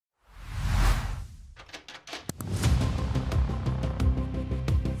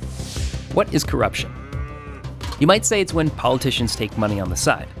What is corruption? You might say it's when politicians take money on the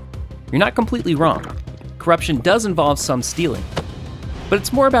side. You're not completely wrong. Corruption does involve some stealing, but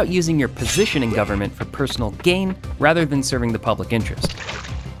it's more about using your position in government for personal gain rather than serving the public interest.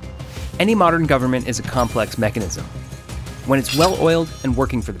 Any modern government is a complex mechanism. When it's well-oiled and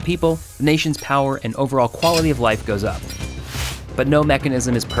working for the people, the nation's power and overall quality of life goes up. But no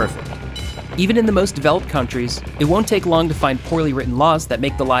mechanism is perfect. Even in the most developed countries, it won't take long to find poorly written laws that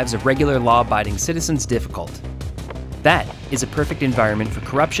make the lives of regular law-abiding citizens difficult. That is a perfect environment for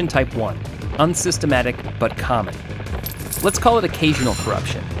corruption type 1, unsystematic but common. Let's call it occasional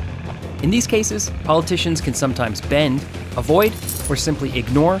corruption. In these cases, politicians can sometimes bend, avoid, or simply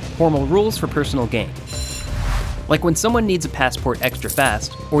ignore formal rules for personal gain. Like when someone needs a passport extra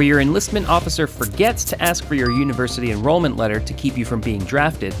fast, or your enlistment officer forgets to ask for your university enrollment letter to keep you from being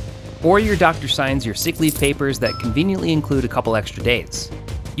drafted, or your doctor signs your sick leave papers that conveniently include a couple extra days.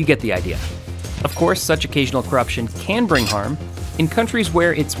 You get the idea. Of course, such occasional corruption can bring harm. In countries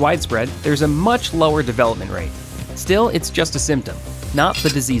where it's widespread, there's a much lower development rate. Still, it's just a symptom, not the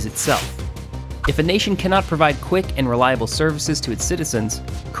disease itself. If a nation cannot provide quick and reliable services to its citizens,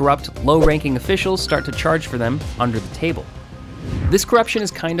 corrupt, low-ranking officials start to charge for them under the table. This corruption is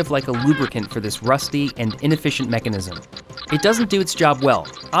kind of like a lubricant for this rusty and inefficient mechanism. It doesn't do its job well,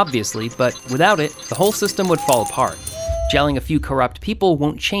 obviously, but without it, the whole system would fall apart. Jailing a few corrupt people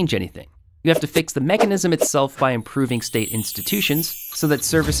won't change anything. You have to fix the mechanism itself by improving state institutions so that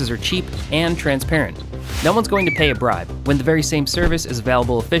services are cheap and transparent. No one's going to pay a bribe when the very same service is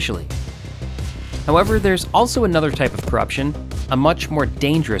available officially. However, there's also another type of corruption, a much more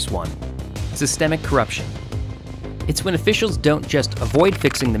dangerous one: systemic corruption. It's when officials don't just avoid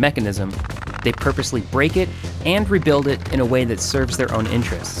fixing the mechanism, they purposely break it and rebuild it in a way that serves their own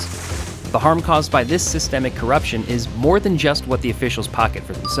interests. The harm caused by this systemic corruption is more than just what the officials pocket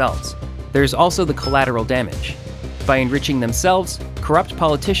for themselves. There's also the collateral damage. By enriching themselves, corrupt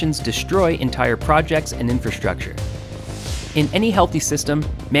politicians destroy entire projects and infrastructure. In any healthy system,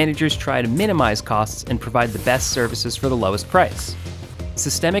 managers try to minimize costs and provide the best services for the lowest price.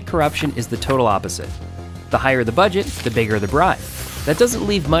 Systemic corruption is the total opposite. The higher the budget, the bigger the bribe. That doesn't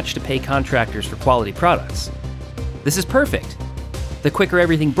leave much to pay contractors for quality products. This is perfect. The quicker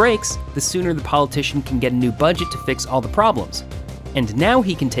everything breaks, the sooner the politician can get a new budget to fix all the problems. And now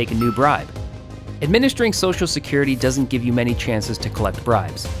he can take a new bribe. Administering Social Security doesn't give you many chances to collect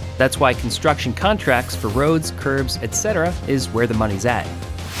bribes. That's why construction contracts for roads, curbs, etc. is where the money's at.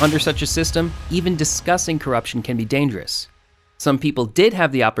 Under such a system, even discussing corruption can be dangerous. Some people did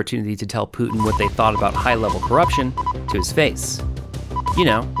have the opportunity to tell Putin what they thought about high-level corruption to his face. You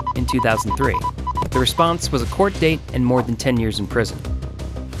know, in 2003. The response was a court date and more than 10 years in prison.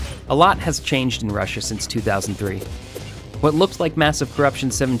 A lot has changed in Russia since 2003. What looked like massive corruption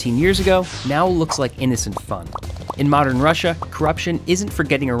 17 years ago now looks like innocent fun. In modern Russia, corruption isn't for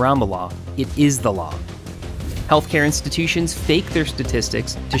getting around the law, it is the law. Healthcare institutions fake their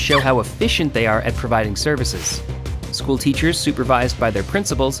statistics to show how efficient they are at providing services. School teachers, supervised by their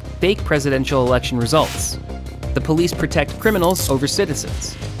principals, fake presidential election results. The police protect criminals over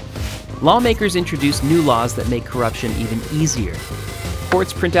citizens. Lawmakers introduce new laws that make corruption even easier.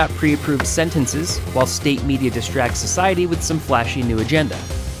 Courts print out pre-approved sentences, while state media distract society with some flashy new agenda.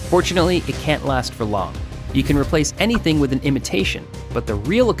 Fortunately, it can't last for long. You can replace anything with an imitation, but the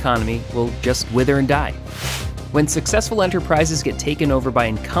real economy will just wither and die. When successful enterprises get taken over by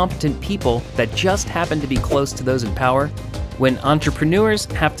incompetent people that just happen to be close to those in power, when entrepreneurs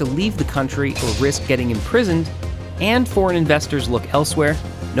have to leave the country or risk getting imprisoned, and foreign investors look elsewhere,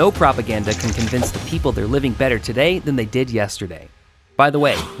 no propaganda can convince the people they're living better today than they did yesterday. By the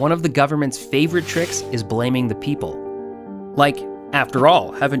way, one of the government's favorite tricks is blaming the people. Like, after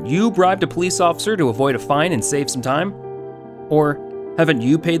all, haven't you bribed a police officer to avoid a fine and save some time? Or, haven't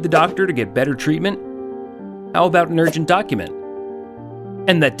you paid the doctor to get better treatment? How about an urgent document?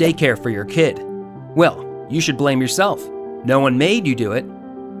 And that daycare for your kid? Well, you should blame yourself. No one made you do it.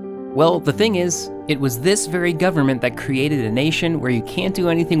 Well, the thing is, it was this very government that created a nation where you can't do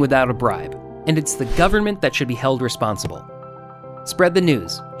anything without a bribe, and it's the government that should be held responsible. Spread the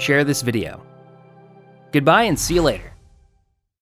news, share this video. Goodbye and see you later.